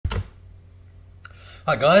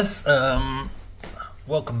Hi guys,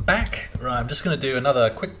 welcome back. Right, I'm just going to do another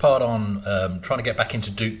quick part on trying to get back into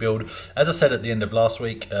Duke Build. As I said at the end of last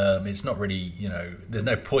week, it's not really, there's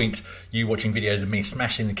no point you watching videos of me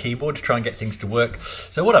smashing the keyboard to try and get things to work.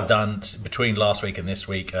 So what I've done between last week and this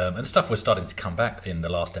week, and stuff was starting to come back in the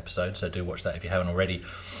last episode, so do watch that if you haven't already.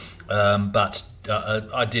 But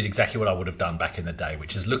I did exactly what I would have done back in the day,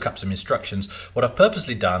 which is look up some instructions. What I've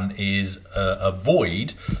purposely done is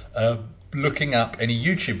avoid looking up any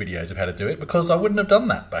YouTube videos of how to do it, because I wouldn't have done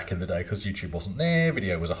that back in the day because YouTube wasn't there,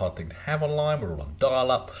 video was a hard thing to have online, we're all on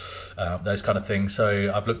dial-up, those kind of things. So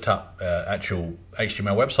I've looked up actual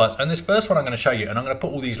HTML websites, and this first one I'm going to show you, and I'm going to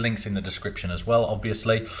put all these links in the description as well,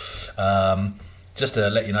 obviously. Just to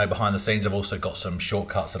let you know, behind the scenes, I've also got some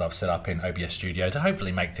shortcuts that I've set up in OBS Studio to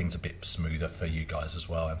hopefully make things a bit smoother for you guys as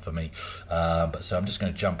well, and for me. So I'm just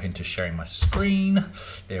going to jump into sharing my screen.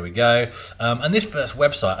 There we go. And this first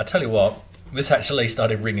website, I tell you what, this actually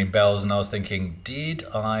started ringing bells, and I was thinking, did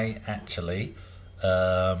I actually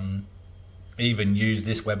even use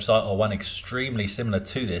this website or one extremely similar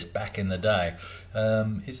to this back in the day?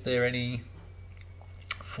 Is there any...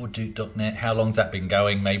 for Duke.net, how long's that been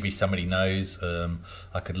going? Maybe somebody knows.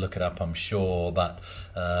 I could look it up, I'm sure, but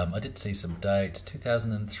I did see some dates.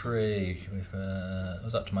 2003, it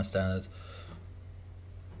was up to my standards.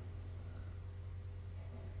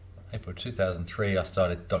 April 2003, I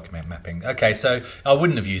started document mapping. Okay, so I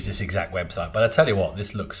wouldn't have used this exact website, but I tell you what,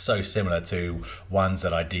 this looks so similar to ones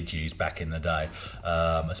that I did use back in the day,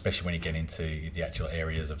 especially when you get into the actual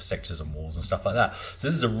areas of sectors and walls and stuff like that. So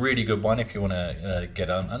this is a really good one if you want to get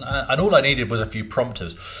on. And all I needed was a few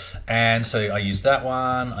prompters. And so I used that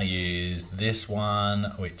one, I used this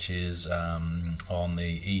one, which is on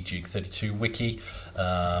the EG32 wiki,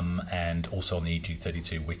 and also on the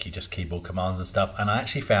EG32 wiki, just keyboard commands and stuff. And I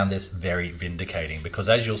actually found this very vindicating, because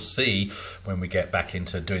as you'll see when we get back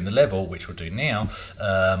into doing the level, which we'll do now,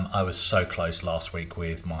 I was so close last week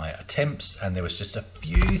with my attempts, and there was just a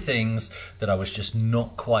few things that I was just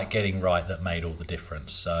not quite getting right that made all the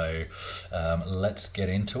difference. So let's get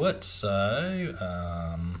into it. So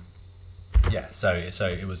yeah, so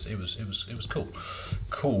it was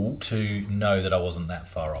cool to know that I wasn't that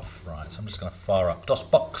far off. Right, so I'm just going to fire up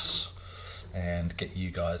DOSBox and get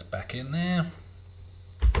you guys back in there.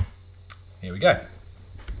 Here we go.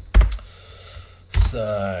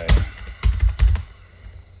 So,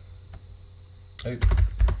 there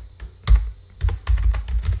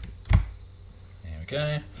we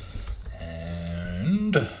go,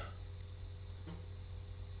 and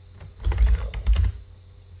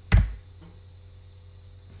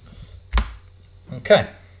okay.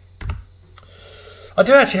 I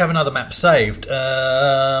do actually have another map saved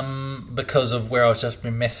because of where I've just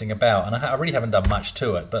been messing about, and I really haven't done much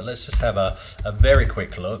to it, but let's just have a very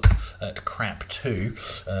quick look at crap 2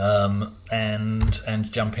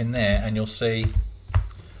 and jump in there, and you'll see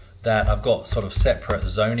that I've got sort of separate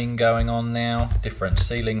zoning going on now, different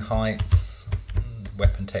ceiling heights,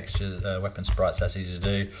 weapon textures, weapon sprites, that's easy to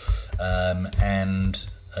do, and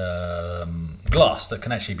glass that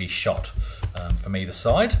can actually be shot from either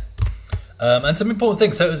side. And some important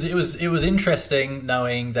things. So it was interesting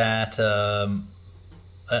knowing that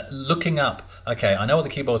looking up. Okay, I know what the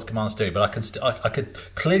keyboard commands do, but I could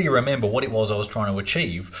clearly remember what it was I was trying to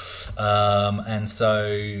achieve. And so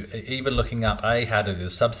even looking up how to do the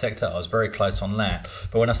subsector, I was very close on that.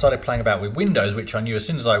 But when I started playing about with windows, which I knew as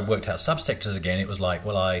soon as I worked out subsectors again, it was like,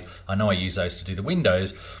 well, I know I use those to do the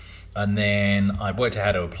windows. And then I worked out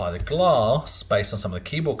how to apply the glass based on some of the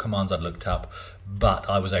keyboard commands I'd looked up, but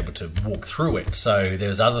I was able to walk through it. So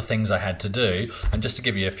there's other things I had to do. And just to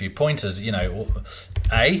give you a few pointers, have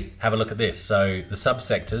a look at this. So the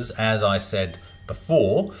subsectors, as I said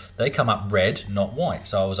before, they come up red, not white.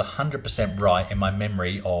 So I was 100% right in my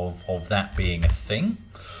memory of that being a thing.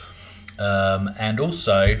 And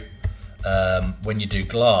also, when you do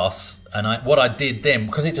glass, and what I did then,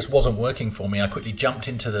 because it just wasn't working for me, I quickly jumped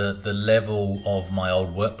into the level of my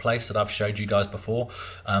old workplace that I've showed you guys before.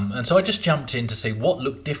 And so I just jumped in to see what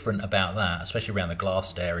looked different about that, especially around the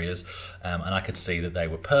glassed areas. And I could see that they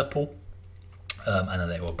were purple, and then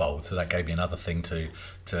they were bold. So that gave me another thing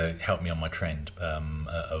to help me on my trend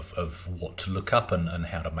of what to look up and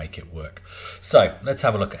how to make it work. So let's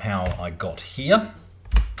have a look at how I got here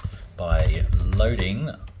by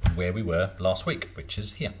loading where we were last week, which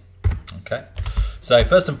is here. Okay, so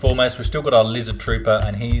first and foremost, we've still got our lizard trooper,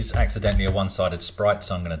 and he's accidentally a one-sided sprite,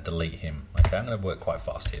 so I'm going to delete him. Okay, I'm going to work quite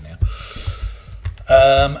fast here now.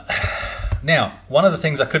 Now, one of the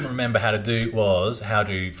things I couldn't remember how to do was how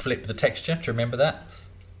to flip the texture. Do you remember that?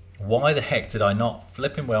 Why the heck did I not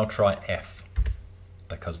flipping well try F?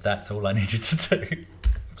 because that's all I needed to do.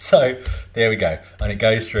 So there we go. And it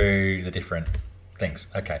goes through the different things.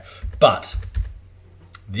 Okay. But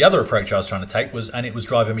the other approach I was trying to take was, and it was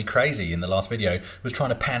driving me crazy in the last video, was trying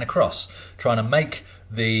to pan across, trying to make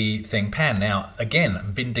the thing pan. Now, again,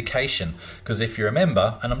 vindication, because if you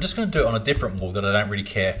remember, and I'm just going to do it on a different wall that I don't really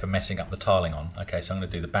care for messing up the tiling on. Okay, so I'm going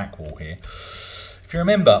to do the back wall here. If you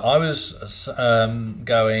remember, I was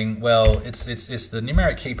going, well, it's the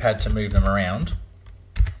numeric keypad to move them around,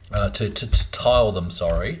 to tile them,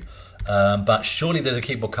 sorry. But surely there's a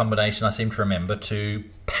keyboard combination, I seem to remember, to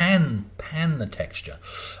pan the texture.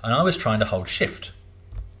 And I was trying to hold shift.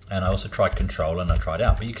 And I also tried control and I tried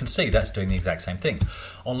out, but you can see that's doing the exact same thing.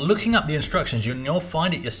 On looking up the instructions, you'll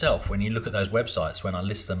find it yourself when you look at those websites, when I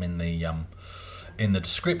list them in the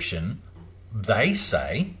description, they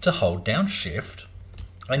say to hold down shift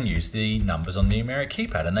and use the numbers on the numeric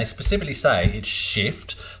keypad. And they specifically say it's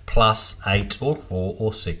shift plus 8 or 4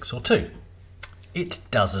 or 6 or 2. It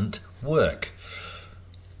doesn't work.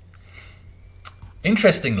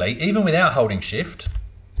 Interestingly, even without holding shift,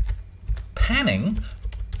 panning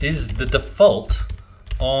is the default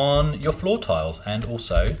on your floor tiles and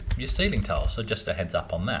also your ceiling tiles. So just a heads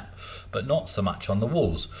up on that, but not so much on the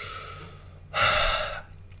walls.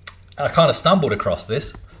 I kind of stumbled across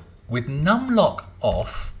this with numlock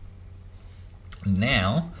off.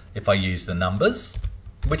 Now, if I use the numbers,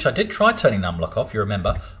 which I did try turning numlock off, you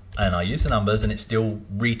remember, and I use the numbers and it still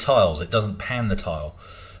retiles, it doesn't pan the tile.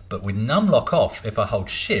 But with numlock off, if I hold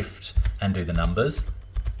shift and do the numbers,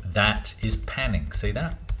 that is panning. See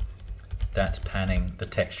that? That's panning the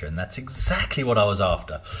texture, and that's exactly what I was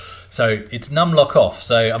after. So it's numlock off.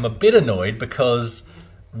 So I'm a bit annoyed because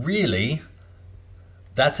really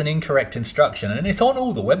that's an incorrect instruction, and it's on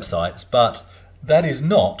all the websites, but that is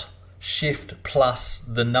not shift plus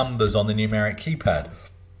the numbers on the numeric keypad.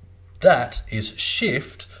 That is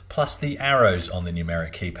shift plus the arrows on the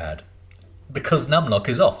numeric keypad, because numlock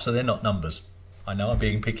is off, so they're not numbers. I know I'm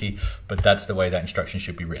being picky, but that's the way that instruction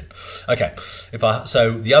should be written. Okay,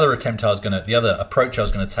 so the other approach I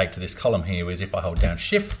was going to take to this column here is if I hold down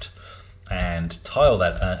shift and tile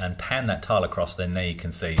that and pan that tile across, then there you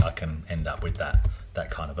can see I can end up with that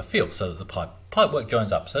kind of a feel, so that the pipe work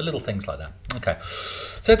joins up. So little things like that. Okay,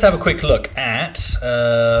 so let's have a quick look at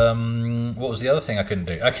what was the other thing I couldn't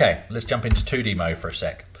do. Okay, let's jump into 2D mode for a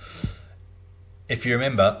sec. If you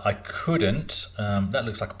remember, I couldn't, that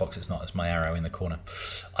looks like a box, it's not, it's my arrow in the corner.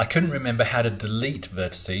 I couldn't remember how to delete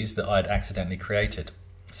vertices that I'd accidentally created.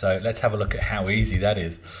 So let's have a look at how easy that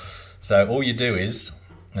is. So all you do is,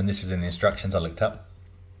 and this was in the instructions I looked up,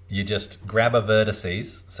 you just grab a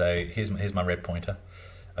vertices. So here's my red pointer.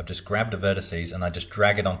 I've just grabbed a vertices and I just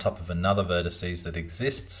drag it on top of another vertices that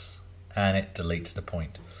exists and it deletes the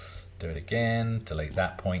point. Do it again, delete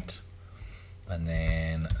that point. And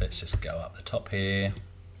then let's just go up the top here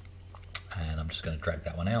and I'm just going to drag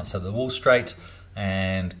that one out so the wall's straight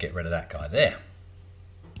and get rid of that guy there.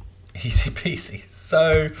 Easy peasy.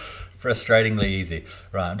 So frustratingly easy.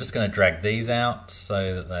 Right, I'm just going to drag these out so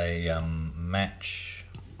that they match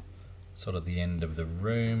sort of the end of the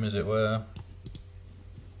room, as it were.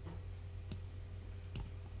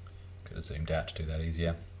 Could have zoomed out to do that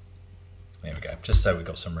easier. There we go, just so we've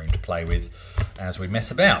got some room to play with as we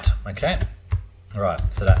mess about. Okay. Right,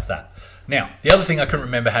 so that's that. Now, the other thing I couldn't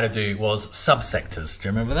remember how to do was subsectors. Do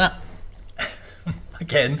you remember that?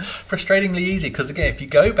 Again, frustratingly easy, because again, if you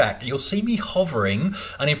go back, you'll see me hovering,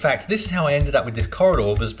 and in fact, this is how I ended up with this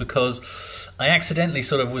corridor, was because I accidentally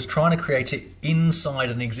sort of was trying to create it inside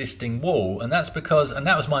an existing wall, and that's because, and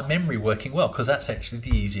that was my memory working well, because that's actually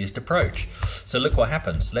the easiest approach. So look what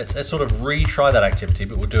happens. Let's sort of retry that activity,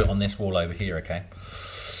 but we'll do it on this wall over here, okay?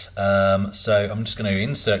 So I'm just going to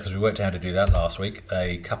insert, because we worked out how to do that last week,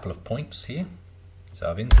 a couple of points here. So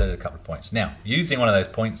I've inserted a couple of points. Now, using one of those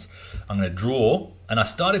points, I'm going to draw, and I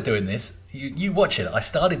started doing this. You watch it. I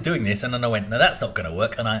started doing this, and then I went, no, that's not going to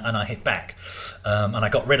work, and I hit back. And I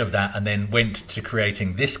got rid of that, and then went to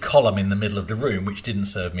creating this column in the middle of the room, which didn't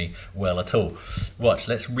serve me well at all. Watch,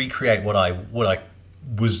 let's recreate what I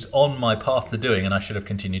was on my path to doing, and I should have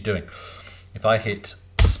continued doing. If I hit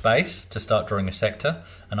space to start drawing a sector,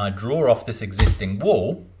 and I draw off this existing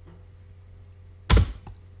wall,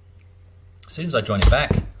 as soon as I join it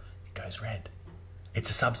back, it goes red. It's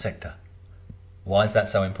a subsector. Why is that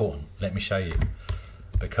so important? Let me show you.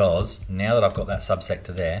 Because now that I've got that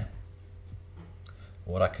subsector there,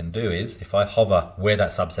 what I can do is, if I hover where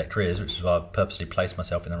that subsector is, which is why I've purposely placed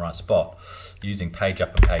myself in the right spot, using page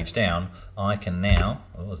up and page down, I can now,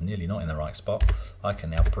 oh, I was nearly not in the right spot, I can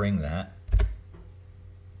now bring that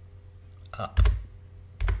up.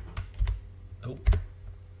 Oh.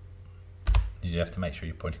 you have to make sure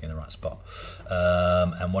you're pointing in the right spot.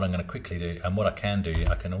 And what I'm going to quickly do, and what I can do,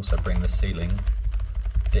 I can also bring the ceiling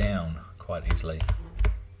down quite easily.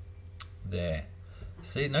 There.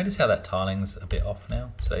 See, notice how that tiling's a bit off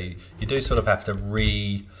now? So you do sort of have to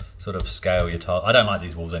sort of scale your tile. I don't like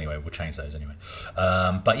these walls anyway, we'll change those anyway.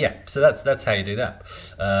 But yeah, so that's how you do that.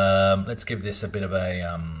 Let's give this a bit of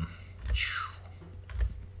a...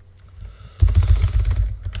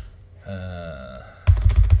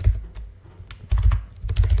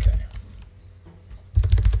 okay.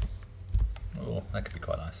 Oh, that could be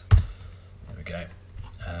quite nice. There we go.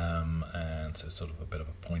 And so it's sort of a bit of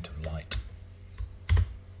a point of light.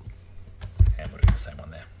 And we'll do the same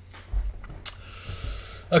one there.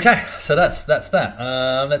 Okay, so that's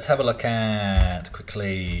that. Let's have a look at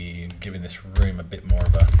quickly giving this room a bit more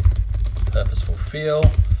of a purposeful feel.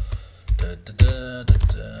 I'm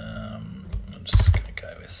just going to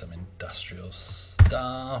go with some industrial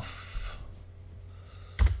stuff.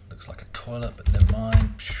 Looks like a toilet, but never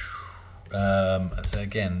mind. So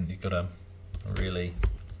again, you've got to really...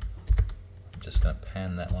 I'm just going to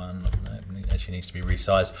pan that one. No, it actually needs to be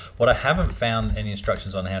resized. What I haven't found any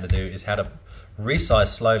instructions on how to do is how to resize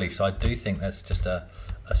slowly, so I do think that's just a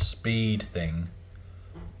speed thing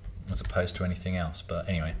as opposed to anything else. But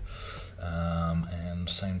anyway, and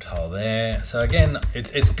same tile there. So again,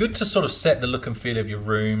 it's good to sort of set the look and feel of your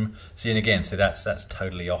room. See, and again, so that's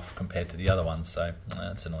totally off compared to the other ones, so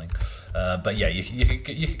that's annoying. But yeah,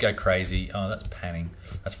 you could go crazy. Oh, that's panning.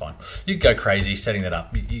 That's fine. You could go crazy setting that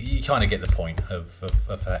up. You kind of get the point of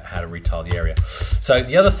how to retile the area. So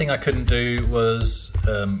the other thing I couldn't do was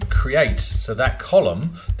create. So that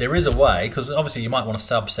column, there is a way, because obviously you might want a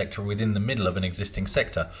subsector within the middle of an existing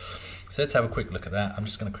sector. So let's have a quick look at that. I'm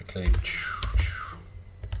just going to quickly... do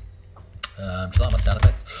you like my sound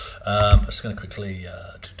effects? I'm just going to quickly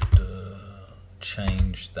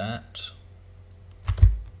change that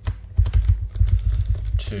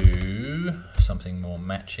to something more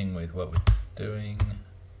matching with what we're doing.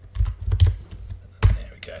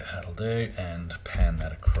 There we go, that'll do. And pan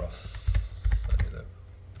that across. So there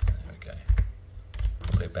we go.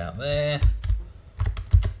 Probably about there.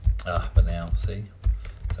 But now, see?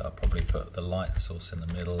 So I'll probably put the light source in the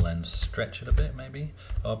middle and stretch it a bit, maybe.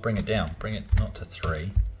 I'll bring it down. Bring it not to 3.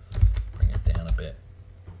 Bring it down a bit.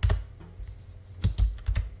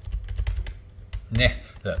 Nah,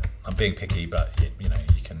 look, I'm being picky, but you know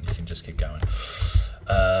you can just keep going.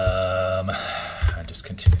 And just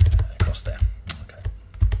continue across there. Okay.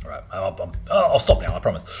 All right. I'll stop now. I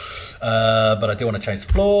promise. But I do want to change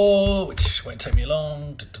the floor, which won't take me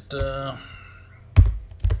long. There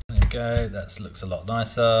we go. That looks a lot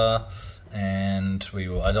nicer, and we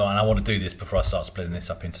will. I want to do this before I start splitting this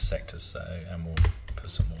up into sectors. So, and we'll put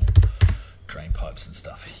some more drain pipes and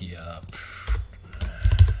stuff here. Here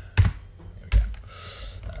we go.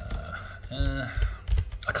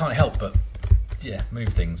 I can't help but move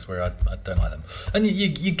things where I don't like them, and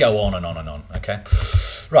you go on and on and on. Okay,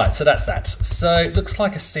 right. So that's that. So it looks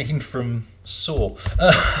like a scene from Saw.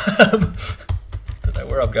 Don't know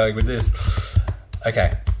where I'm going with this.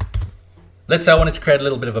 Okay. Let's say I wanted to create a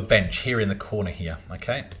little bit of a bench here in the corner here,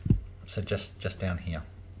 okay? So just down here.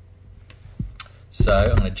 So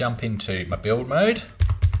I'm going to jump into my build mode,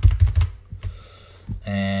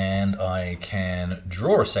 and I can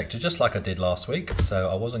draw a sector just like I did last week. So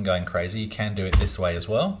I wasn't going crazy. You can do it this way as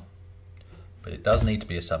well, but it does need to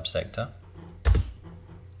be a subsector.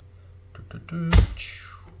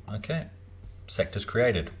 Okay, sector's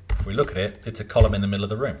created. If we look at it, it's a column in the middle of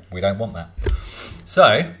the room. We don't want that.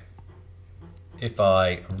 So if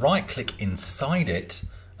I right click inside it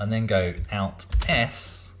and then go Alt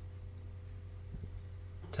S,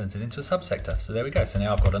 turns it into a subsector. So there we go. So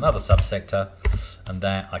now I've got another subsector, and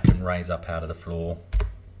that I can raise up out of the floor.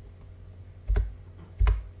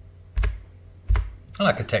 And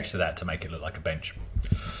I can texture that to make it look like a bench.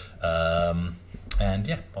 And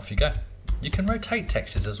yeah, off you go. You can rotate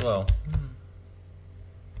textures as well.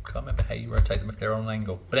 Can't remember how you rotate them if they're on an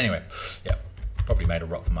angle. But anyway, yeah, probably made a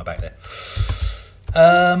rock from my back there.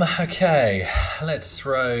 Okay, let's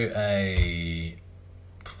throw a...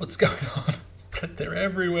 What's going on? They're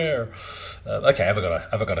everywhere. Okay, have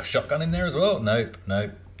I got a shotgun in there as well? Nope.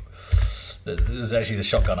 This is actually the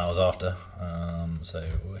shotgun I was after. So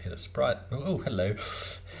we'll hit a sprite. Oh, hello,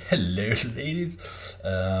 ladies.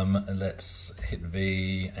 Let's hit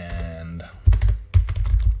V and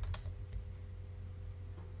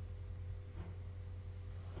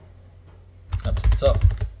up to the top.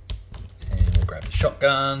 And we'll grab the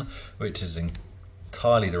shotgun, which is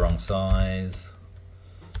entirely the wrong size,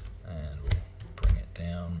 and we'll bring it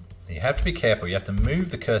down. You have to be careful. You have to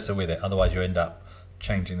move the cursor with it, otherwise you end up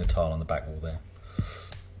changing the tile on the back wall there.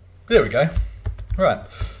 There we go. Right.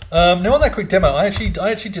 Now on that quick demo, I actually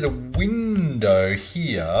did a window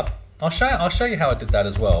here. I'll show you how I did that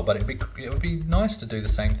as well, but it would be nice to do the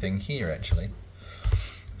same thing here actually.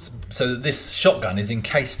 So that this shotgun is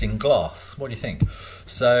encased in glass. What do you think?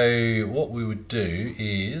 So what we would do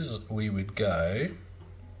is we would go.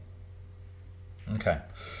 Okay.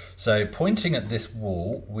 So pointing at this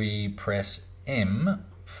wall, we press M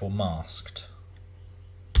for masked.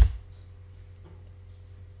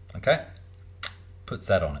 Okay. Puts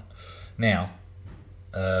that on it. Now,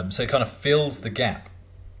 so it kind of fills the gap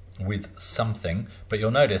with something, but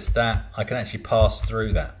you'll notice that I can actually pass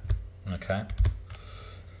through that. Okay.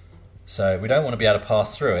 So we don't want to be able to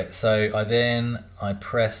pass through it. So I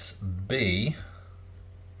press B.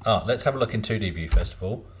 Let's have a look in 2D view first of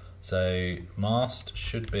all. So masked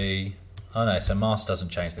should be, oh no, so masked doesn't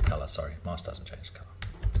change the color. Sorry, masked doesn't change the color.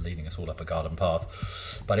 Leading us all up a garden path.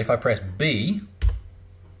 But if I press B,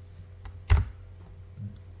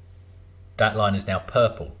 that line is now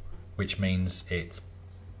purple, which means it's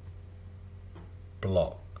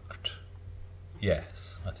blocked.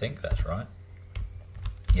 Yes, I think that's right.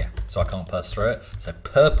 Yeah, so I can't pass through it. So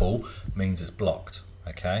purple means it's blocked,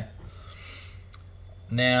 okay?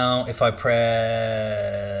 Now, if I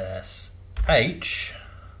press H,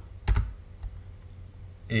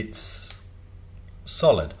 it's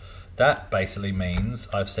solid. That basically means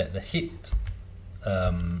I've set the hit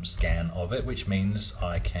scan of it, which means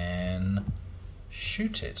I can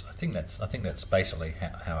shoot it. I think that's basically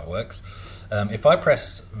how it works. If I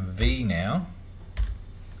press V now,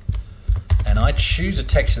 and I choose a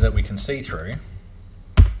texture that we can see through,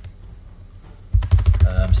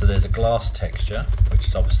 so there's a glass texture, which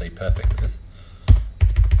is obviously perfect for this.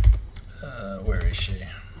 Where is she?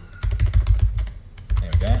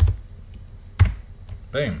 There we go.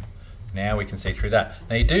 Boom. Now we can see through that.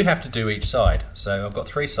 Now you do have to do each side. So I've got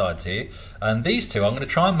 3 sides here, and these two I'm going to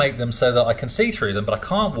try and make them so that I can see through them, but I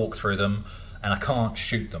can't walk through them and I can't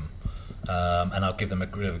shoot them. And I'll give them a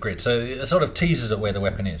bit of a grid. So it sort of teases at where the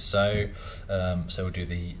weapon is. So so we'll do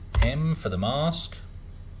the M for the mask.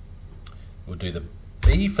 We'll do the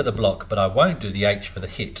B for the block, but I won't do the H for the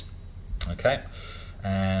hit. Okay.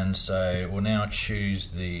 And so we'll now choose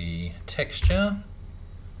the texture.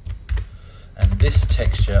 And this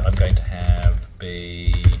texture I'm going to have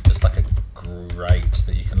be just like a grate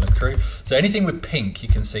that you can look through. So anything with pink you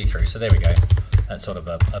can see through. So there we go. That's sort of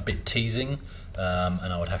a bit teasing.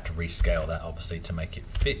 And I would have to rescale that obviously to make it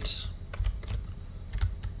fit.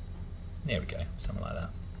 There we go, something like that.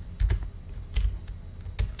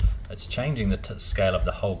 It's changing the scale of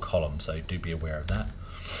the whole column, so do be aware of that.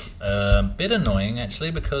 Bit annoying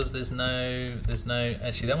actually, because there's no,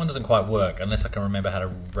 actually that one doesn't quite work unless I can remember how to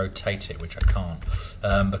rotate it, which I can't,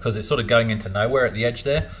 because it's sort of going into nowhere at the edge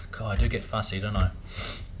there. God, I do get fussy, don't I?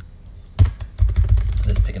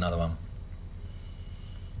 Let's pick another one.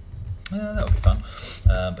 Yeah, that would be fun,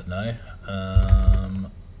 but no.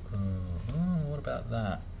 What about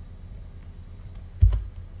that?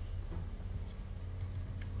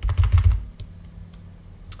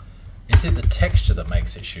 Is it the texture that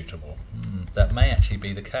makes it shootable? That may actually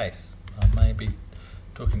be the case. I may be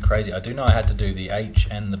talking crazy. I do know I had to do the H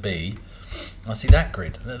and the B. I see that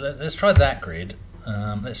grid. Let's try that grid.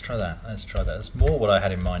 Let's try that. Let's try that. That's more what I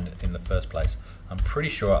had in mind in the first place. I'm pretty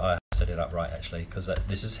sure I set it up right actually, because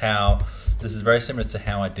this is very similar to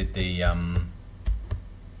how I did the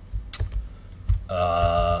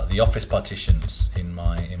office partitions in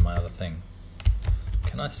my other thing.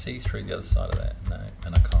 Can I see through the other side of that? No,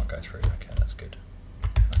 and I can't go through. Okay, that's good.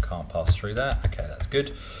 I can't pass through that. Okay, that's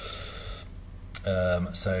good.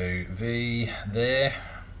 So V there.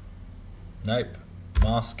 Nope.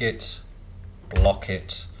 Mask it. Block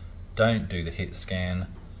it. Don't do the hit scan,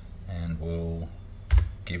 and we'll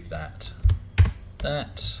give that,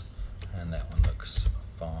 and that one looks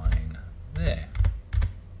fine there.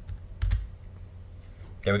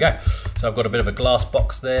 There we go. So I've got a bit of a glass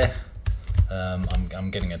box there.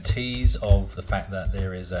 I'm getting a tease of the fact that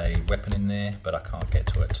there is a weapon in there, but I can't get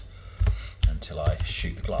to it until I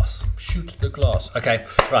shoot the glass. Shoot the glass. Okay,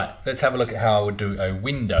 right, let's have a look at how I would do a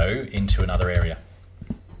window into another area.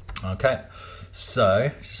 Okay,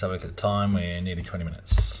 so just have a look at the time. We're nearly 20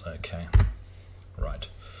 minutes. Okay, right.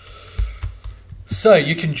 So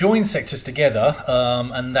you can join sectors together,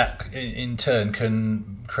 and that in turn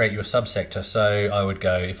can create your subsector. So I would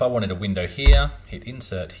go, if I wanted a window here, hit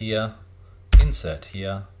insert here, insert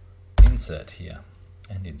here, insert here,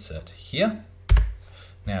 and insert here.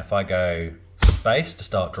 Now if I go space to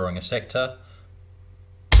start drawing a sector,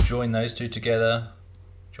 join those two together,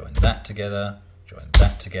 join that together, join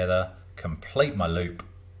that together, complete my loop,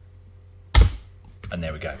 and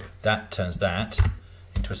there we go. That turns that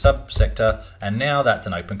into a subsector, and now that's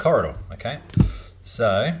an open corridor, okay?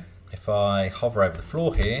 So if I hover over the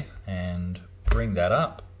floor here and bring that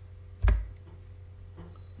up,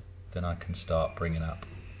 then I can start bringing up.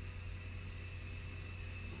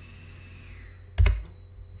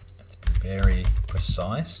 Let's be very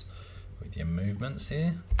precise with your movements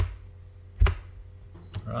here.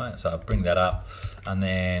 Right, so I'll bring that up, and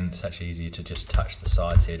then it's actually easier to just touch the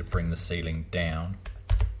sides here to bring the ceiling down.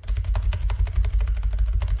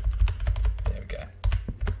 There we go.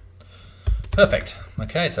 Perfect.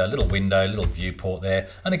 Okay, so a little window, little viewport there,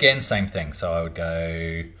 and again, same thing. So I would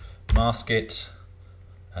go mask it,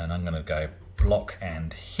 and I'm going to go block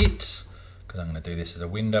and hit, because I'm going to do this as a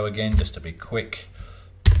window again, just to be quick,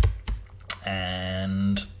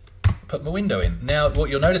 and put my window in. Now, what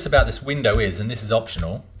you'll notice about this window is, and this is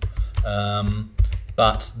optional,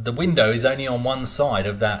 but the window is only on one side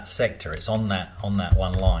of that sector. It's on that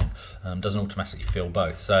one line. Doesn't automatically fill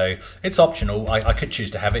both. So it's optional. I could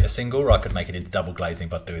choose to have it a single, or I could make it into double glazing,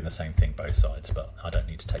 but doing the same thing both sides. But I don't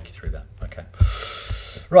need to take you through that. Okay.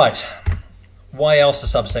 Right. Why else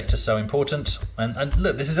are subsectors so important? And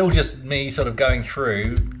look, this is all just me sort of going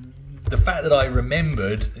through the fact that I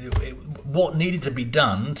remembered what needed to be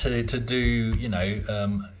done to do, you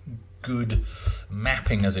know, good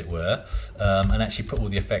mapping, as it were, and actually put all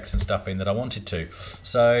the effects and stuff in that I wanted to.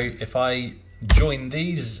 So if I join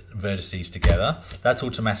these vertices together, that's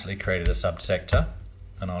automatically created a subsector,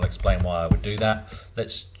 and I'll explain why I would do that.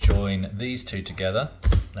 Let's join these two together.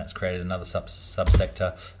 That's created another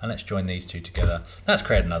subsector, and let's join these two together. That's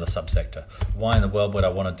created another subsector. Why in the world would I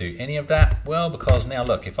want to do any of that? Well, because now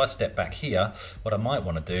look, if I step back here, what I might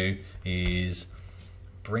want to do is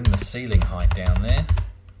bring the ceiling height down there,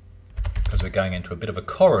 because we're going into a bit of a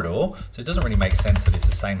corridor, so it doesn't really make sense that it's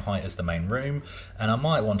the same height as the main room. And I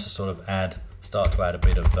might want to sort of start to add a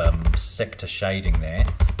bit of sector shading there,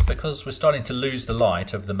 because we're starting to lose the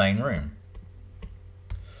light of the main room.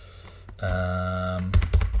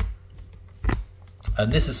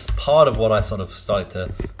 And this is part of what I sort of started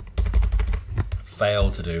to fail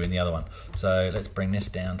to do in the other one. So let's bring this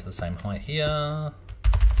down to the same height here.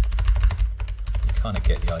 You kind of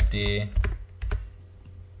get the idea.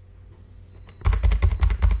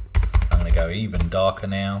 I'm going to go even darker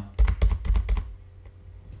now.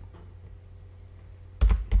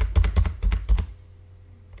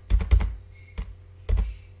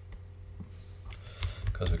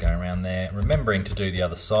 Because we're going around there, remembering to do the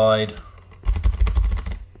other side.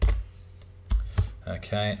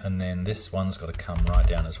 Okay, and then this one's got to come right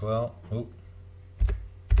down as well. Ooh.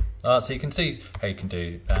 So you can see how you can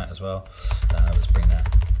do that as well. Let's bring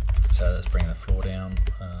that. So let's bring the floor down,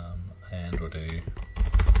 and we'll bring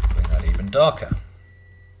that even darker.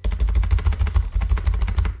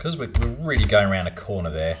 Because we're really going around a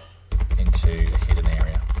corner there into a hidden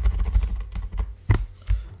area.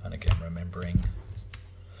 And again, remembering.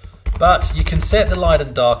 But you can set the light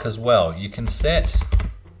and dark as well. You can set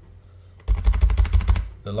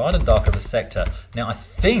the light and dark of a sector. Now I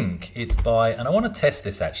think it's by, and I want to test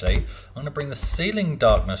this actually, I'm going to bring the ceiling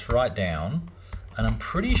darkness right down, and I'm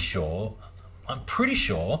pretty sure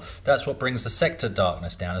that's what brings the sector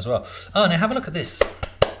darkness down as well. Oh, now have a look at this.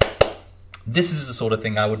 This is the sort of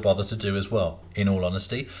thing I would bother to do as well, in all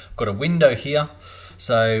honesty. I've got a window here,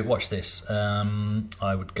 so watch this.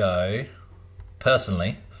 I would go,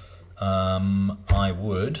 personally, I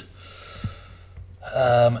would,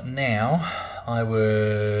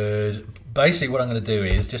 basically what I'm going to do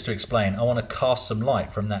is, just to explain, I want to cast some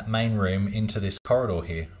light from that main room into this corridor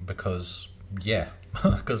here, because, yeah,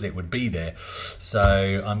 because it would be there.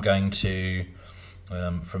 So I'm going to,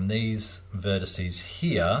 from these vertices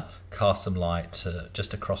here, cast some light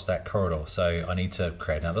just across that corridor. So I need to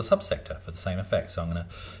create another subsector for the same effect. So I'm going to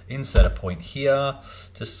insert a point here,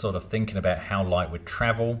 just sort of thinking about how light would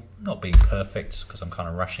travel, not being perfect because I'm kind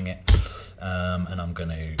of rushing it. And I'm going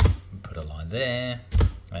to put a line there,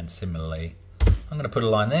 and similarly I'm going to put a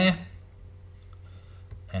line there,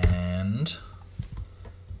 and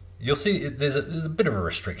you'll see there's a bit of a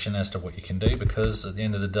restriction as to what you can do, because at the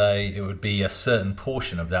end of the day it would be a certain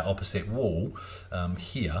portion of that opposite wall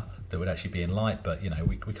here that would actually be in light, but you know,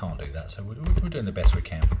 we can't do that, so we're doing the best we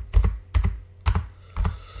can.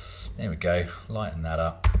 There we go, lighten that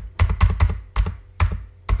up.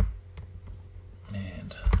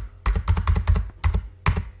 And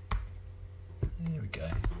there we go.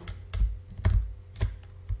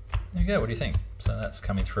 There you go, what do you think? So that's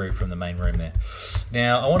coming through from the main room there.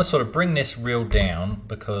 Now I want to sort of bring this real down,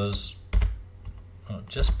 because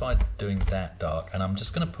just by doing that dark, and I'm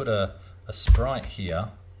just going to put a sprite here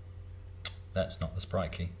that's not the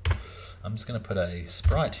sprite key. I'm just going to put a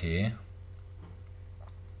sprite here.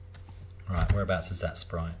 Right, whereabouts is that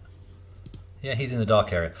sprite? Yeah, he's in the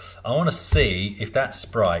dark area. I want to see if that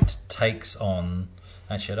sprite takes on...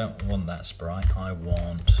 Actually, I don't want that sprite. I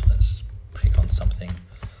want... Let's pick on something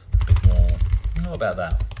a bit more... How about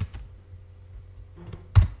that?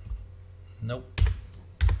 Nope.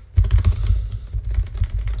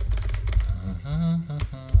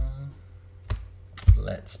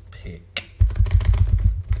 Let's pick...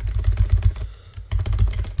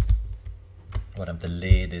 One of the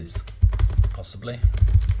ladies, possibly.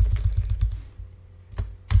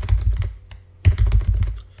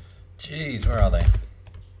 Jeez, where are they?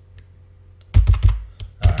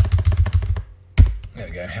 Alright. There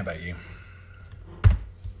we go, how about you?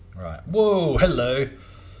 Right. Whoa, hello!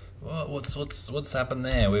 What's happened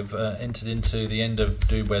there? We've entered into the end of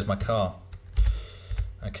Dude, Where's My Car?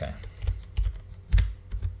 Okay.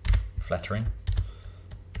 Flattering.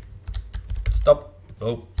 Stop!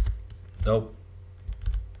 Oh. Nope.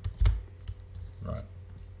 Right.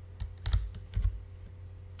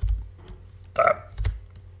 Stop.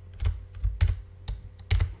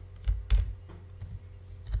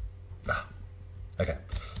 Okay,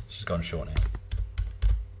 she's gone short now.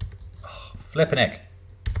 Oh, flipping heck.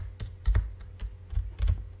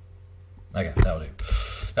 Okay, that'll do.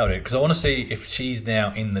 That'll do, because I want to see if she's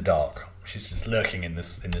now in the dark. She's just lurking in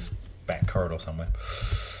this back corridor somewhere.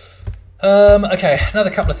 Okay,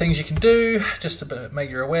 another couple of things you can do, just to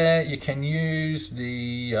make you aware. You can use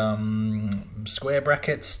the square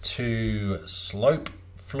brackets to slope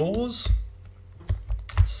floors.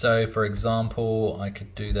 So, for example, I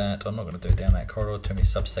could do that. I'm not going to do it down that corridor, too many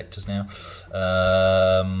subsectors now.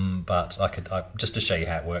 But I could, just to show you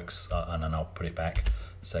how it works, and then I'll put it back.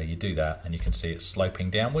 So you do that, and you can see it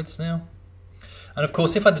sloping downwards now. And of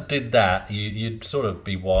course, if I did that, you'd sort of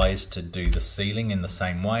be wise to do the ceiling in the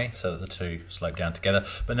same way, so that the two slope down together.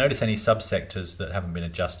 But notice any subsectors that haven't been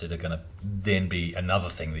adjusted are going to then be another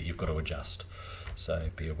thing that you've got to adjust. So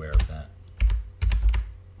be aware of that.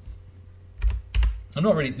 I'm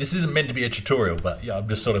not really, this isn't meant to be a tutorial, but yeah, I'm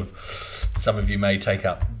just sort of, some of you may take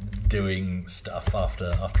up doing stuff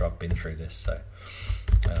after I've been through this. So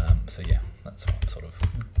yeah, that's what I'm sort of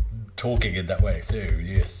talking in that way. So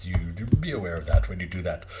yes, you be aware of that when you do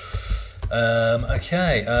that.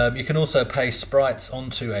 Okay, you can also paste sprites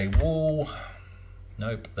onto a wall.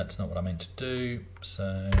 Nope, that's not what I meant to do.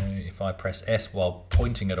 So if I press S while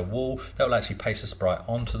pointing at a wall, that will actually paste a sprite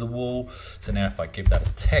onto the wall. So now if I give that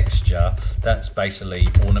a texture, that's basically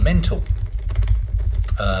ornamental.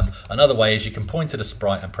 Another way is you can point at a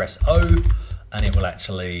sprite and press O, and it will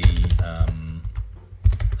actually,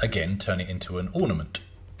 again, turn it into an ornament,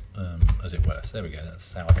 as it were. So there we go,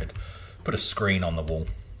 that's how I could put a screen on the wall.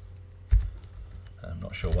 I'm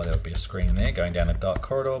not sure why there would be a screen there going down a dark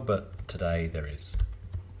corridor, but today there is.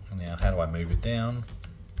 Now, how do I move it down?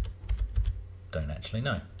 Don't actually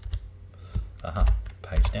know. Aha,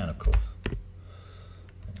 page down, of course. There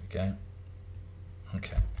we go.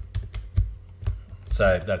 Okay.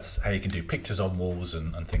 So that's how you can do pictures on walls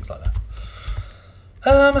and things like that.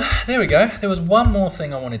 There we go. There was one more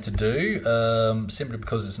thing I wanted to do, simply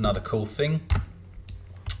because it's another cool thing.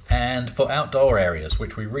 And for outdoor areas,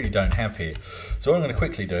 which we really don't have here. So what I'm going to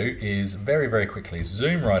quickly do is very, very quickly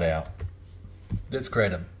zoom right out. Let's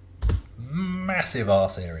create a massive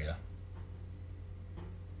arse area.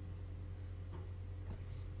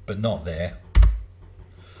 But not there.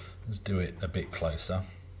 Let's do it a bit closer.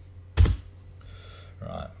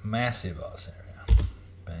 Right, massive arse area.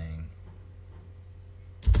 Bang.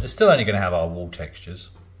 It's still only going to have our wall textures.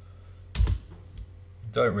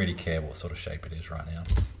 Don't really care what sort of shape it is right now.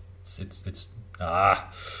 It's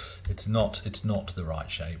not the right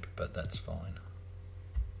shape, but that's fine.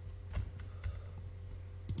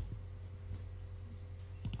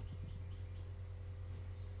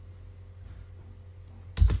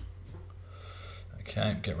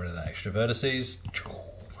 Okay, get rid of that extra vertices.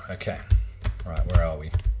 Okay, right, where are we?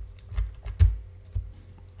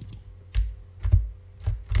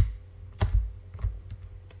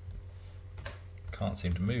 Can't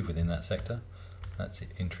seem to move within that sector. That's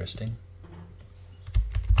interesting.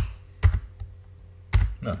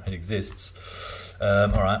 No, it exists. All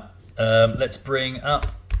right, let's bring up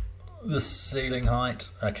the ceiling height.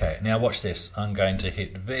 Okay, now watch this. I'm going to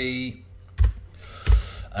hit V,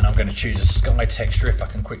 and I'm going to choose a sky texture if I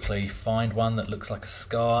can quickly find one that looks like a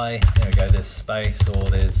sky. There we go, there's space,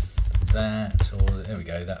 or there's that, or there we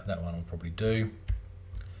go, that one will probably do.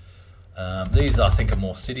 These I think are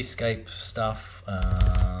more cityscape stuff,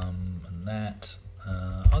 and that.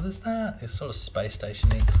 Oh, there's that. It's sort of space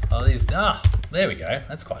stationy. Oh, these. Ah, there we go.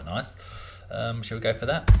 That's quite nice. Shall we go for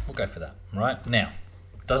that? We'll go for that. Right, now,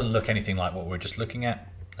 doesn't look anything like what we're just looking at.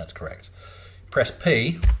 That's correct. Press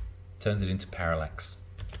P, turns it into parallax.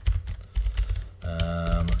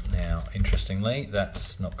 Now, interestingly,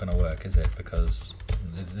 that's not going to work, is it? Because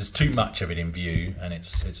there's too much of it in view, and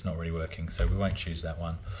it's not really working. So we won't choose that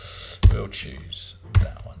one. We'll choose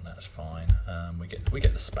that one. That's fine. We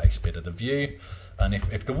get the space bit of the view, and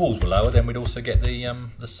if the walls were lower, then we'd also get the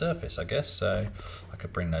surface, I guess. So I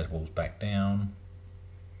could bring those walls back down.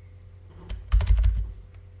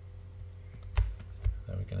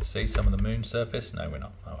 Are we going to see some of the moon surface? No, we're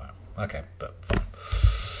not. Oh wow. Okay, but fine.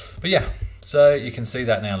 But yeah, so you can see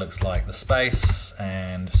that now looks like the space,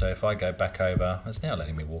 and so if I go back over, it's now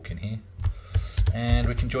letting me walk in here, and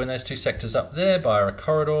we can join those two sectors up there by a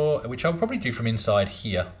corridor, which I'll probably do from inside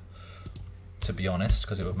here, to be honest,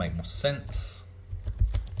 because it would make more sense.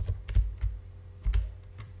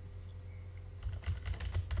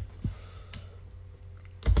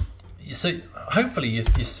 So hopefully you're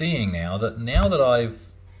seeing now that I've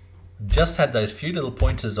just had those few little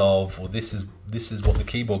pointers of, well, this is what the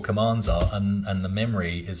keyboard commands are, and the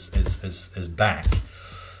memory is back.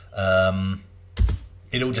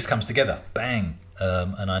 It all just comes together, bang,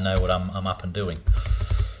 and I know what I'm up and doing.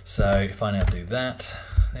 So if I now do that,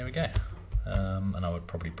 there we go, and I would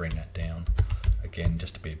probably bring that down again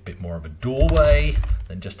just to be a bit more of a doorway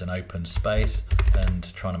than just an open space,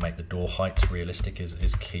 and trying to make the door height realistic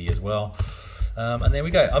is key as well. And there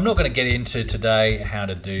we go. I'm not going to get into today how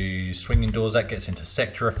to do swinging doors. That gets into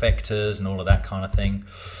sector effectors and all of that kind of thing.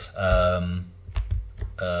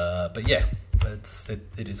 But yeah,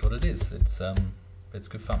 it is what it is. It's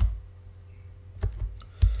good fun.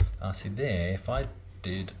 See there, if I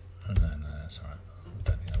did, no, that's all right. I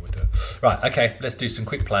don't think I would do it. Right, okay, let's do some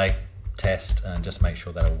quick play test and just make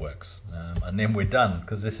sure that all works. And then we're done,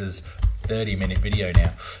 because this is 30-minute video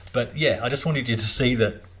now. But yeah, I just wanted you to see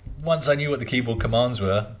that once I knew what the keyboard commands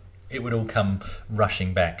were, it would all come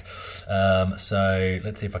rushing back. So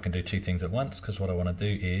let's see if I can do two things at once, because what I want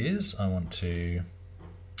to do is I want to,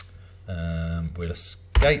 we'll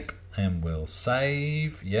escape and we'll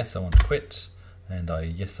save. Yes, I want to quit, and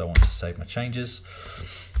yes, I want to save my changes.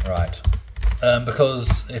 Right.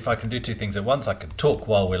 Because if I can do two things at once, I can talk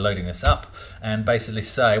while we're loading this up and basically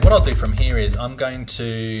say, what I'll do from here is I'm going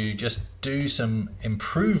to just do some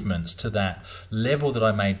improvements to that level that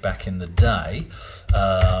I made back in the day,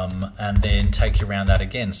 and then take you around that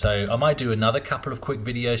again. So I might do another couple of quick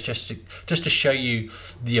videos just to show you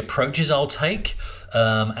the approaches I'll take,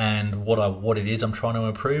 and what it is I'm trying to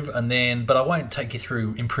improve, and then, but I won't take you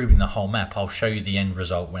through improving the whole map. I'll show you the end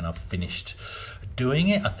result when I've finished doing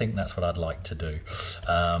it. I think that's what I'd like to do.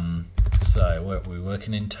 So we're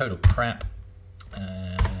working in total crap,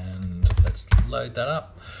 and let's load that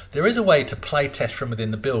up. There is a way to play test from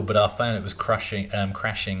within the build, but I found it was crashing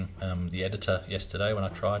the editor yesterday when I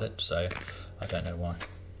tried it, so I don't know why.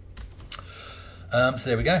 So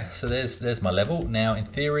there we go. So there's my level. Now in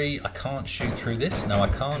theory I can't shoot through this. No, I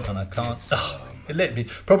can't, and I can't. Oh, it let me.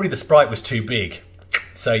 Probably the sprite was too big.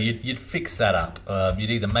 So you'd fix that up.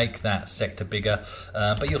 You'd either make that sector bigger,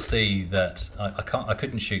 but you'll see that I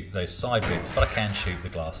couldn't shoot those side bits, but I can shoot the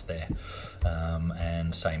glass there.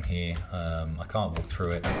 And same here. I can't walk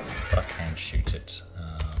through it, but I can shoot it.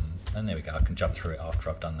 And there we go. I can jump through it after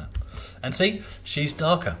I've done that. And see, she's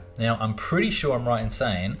darker. Now I'm pretty sure I'm right in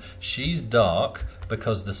saying she's dark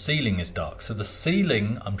because the ceiling is dark. So the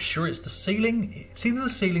ceiling, I'm sure it's the ceiling. It's either the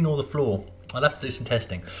ceiling or the floor. I'll have to do some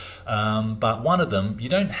testing, but one of them, you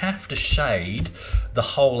don't have to shade the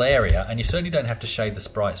whole area, and you certainly don't have to shade the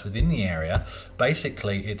sprites within the area.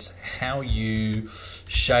 Basically, it's how you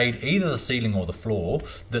shade either the ceiling or the floor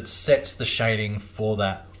that sets the shading for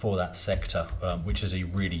that sector, which is a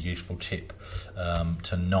really useful tip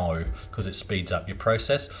to know, because it speeds up your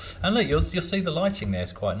process. And look, you'll see the lighting there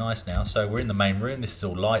is quite nice now. So we're in the main room. This is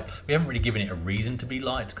all light. We haven't really given it a reason to be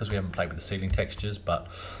light because we haven't played with the ceiling textures, but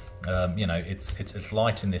you know, it's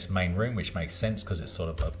light in this main room, which makes sense because it's sort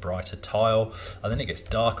of a brighter tile, and then it gets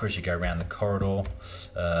darker as you go around the corridor,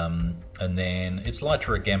 and then it's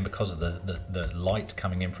lighter again because of the light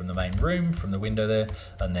coming in from the main room, from the window there,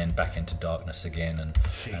 and then back into darkness again,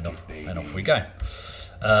 and off we go.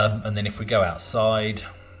 And then if we go outside,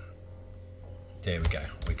 there we go,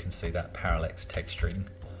 we can see that parallax texturing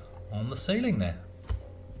on the ceiling there.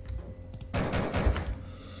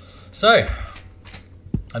 So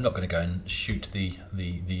I'm not going to go and shoot the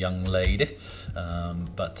young lady,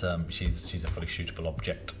 but she's a fully shootable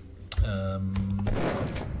object. There's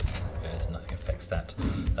nothing affects that.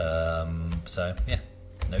 So yeah,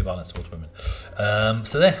 no violence towards women.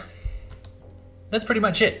 So there. that's pretty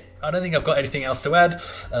much it. I don't think I've got anything else to add,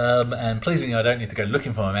 and pleasingly I don't need to go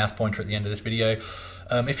looking for my mouse pointer at the end of this video.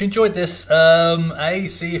 If you enjoyed this,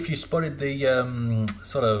 see if you spotted the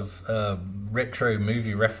sort of retro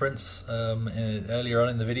movie reference earlier on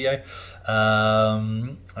in the video.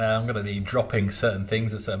 I'm going to be dropping certain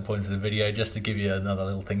things at certain points of the video just to give you another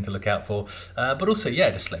little thing to look out for. But also,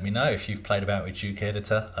 yeah, just let me know if you've played about with Duke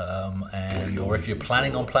Editor, or if you're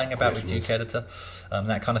planning on playing about with Duke Editor,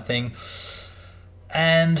 that kind of thing.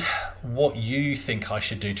 And what you think I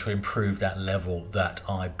should do to improve that level that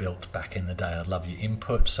I built back in the day. I'd love your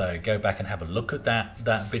input, so go back and have a look at that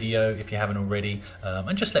video if you haven't already,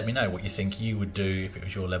 and just let me know what you think you would do if it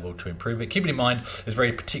was your level to improve it. Keep it in mind, it's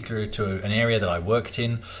very particular to an area that I worked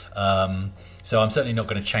in, so I'm certainly not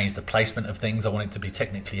going to change the placement of things. I want it to be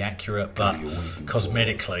technically accurate, but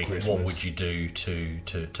cosmetically, what would you do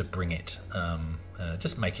to bring it,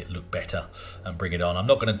 just make it look better and bring it on. I'm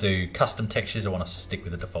not going to do custom textures. I want to stick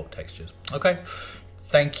with the default textures. Okay,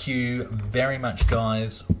 thank you very much,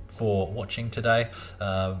 guys, for watching today.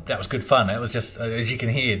 That was good fun. It was just, as you can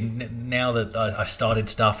hear, now that I started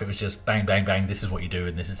stuff, it was just bang, bang, bang. This is what you do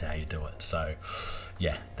and this is how you do it. So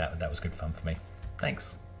yeah, that was good fun for me.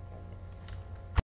 Thanks.